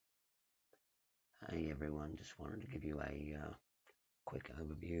Hey everyone, just wanted to give you a quick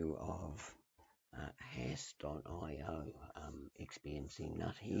overview of has.io. Experiencing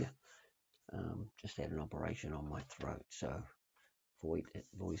nut here. Just had an operation on my throat, so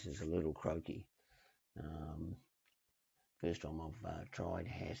voice is a little croaky. First time I've tried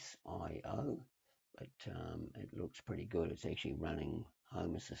has.io, but it looks pretty good. It's actually running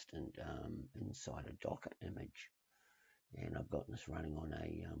Home Assistant inside a Docker image. And I've got this running on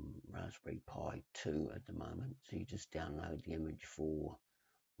a Raspberry Pi 2 at the moment. So you just download the image for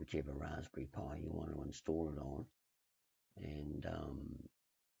whichever Raspberry Pi you want to install it on, and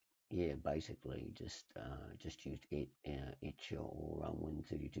yeah, basically just used Etcher or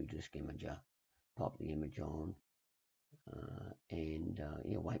Win32 disk imager. Pop the image on, and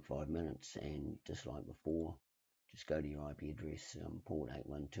yeah, wait 5 minutes, and just like before, just go to your IP address, port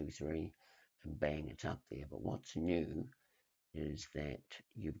 8123, and bang, it's up there. But what's new is that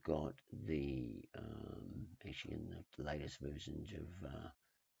you've got the actually in the latest versions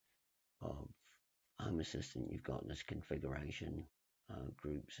of Home Assistant, you've got this configuration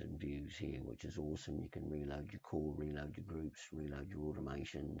groups and views here, which is awesome. You can reload your core, reload your groups, reload your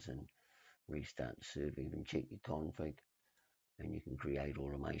automations, and restart the server, even check your config, and you can create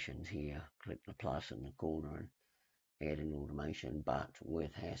automations here. Click the plus in the corner and add an automation. But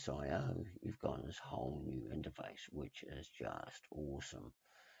with has.io, you've got this whole new interface, which is just awesome.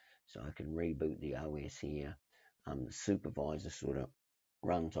 So I can reboot the OS here. The supervisor sort of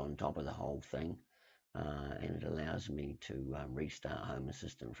runs on top of the whole thing, and it allows me to restart Home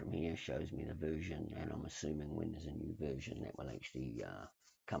Assistant from here. Shows me the version, and I'm assuming when there's a new version that will actually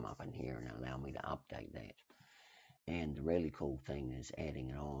come up in here and allow me to update that. And the really cool thing is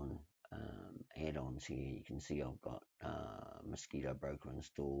adding it on add-ons here. You can see I've got Mosquito Broker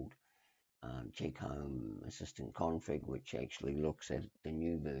installed, check Home Assistant config, which actually looks at the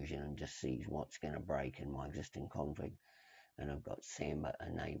new version and just sees what's going to break in my existing config, and I've got Samba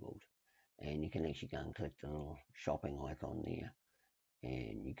enabled. And you can actually go and click the little shopping icon there,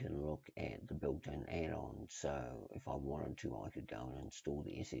 and you can look at the built-in add-ons. So if I wanted to, I could go and install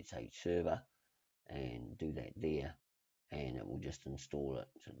the SSH server and do that there, and it will just install it.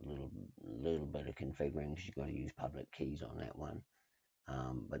 It's a little bit of configuring because you've got to use public keys on that one.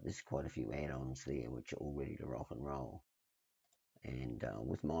 But there's quite a few add-ons there which are all ready to rock and roll. And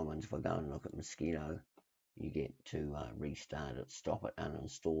with my ones, if I go and look at Mosquito, you get to restart it, stop it,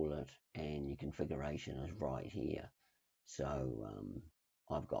 uninstall it, and your configuration is right here. So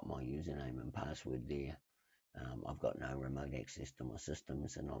I've got my username and password there. I've got no remote access to my system,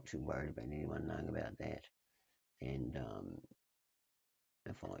 so not too worried about anyone knowing about that. And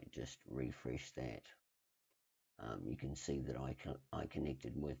if I just refresh that, you can see that I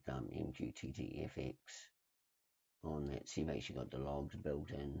connected with MQTTFX on that. So you've actually got the logs built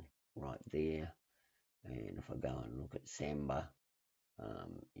in right there. And if I go and look at Samba,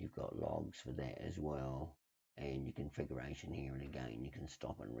 you've got logs for that as well, and your configuration here, and again you can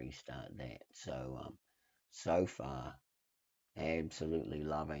stop and restart that. So so far, absolutely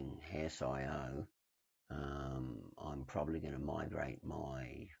loving has.io. I'm probably going to migrate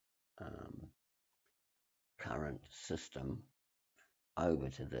my current system over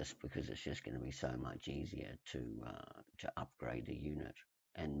to this because it's just going to be so much easier to upgrade the unit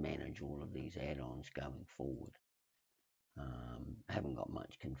and manage all of these add-ons going forward. I haven't got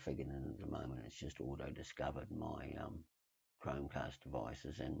much configured in at the moment. It's just auto-discovered my Chromecast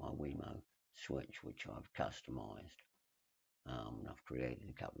devices and my Wemo switch, which I've customized. I've created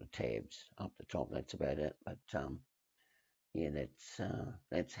a couple of tabs up the top. That's about it. But yeah,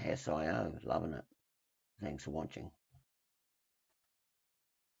 that's has.io. Loving it. Thanks for watching.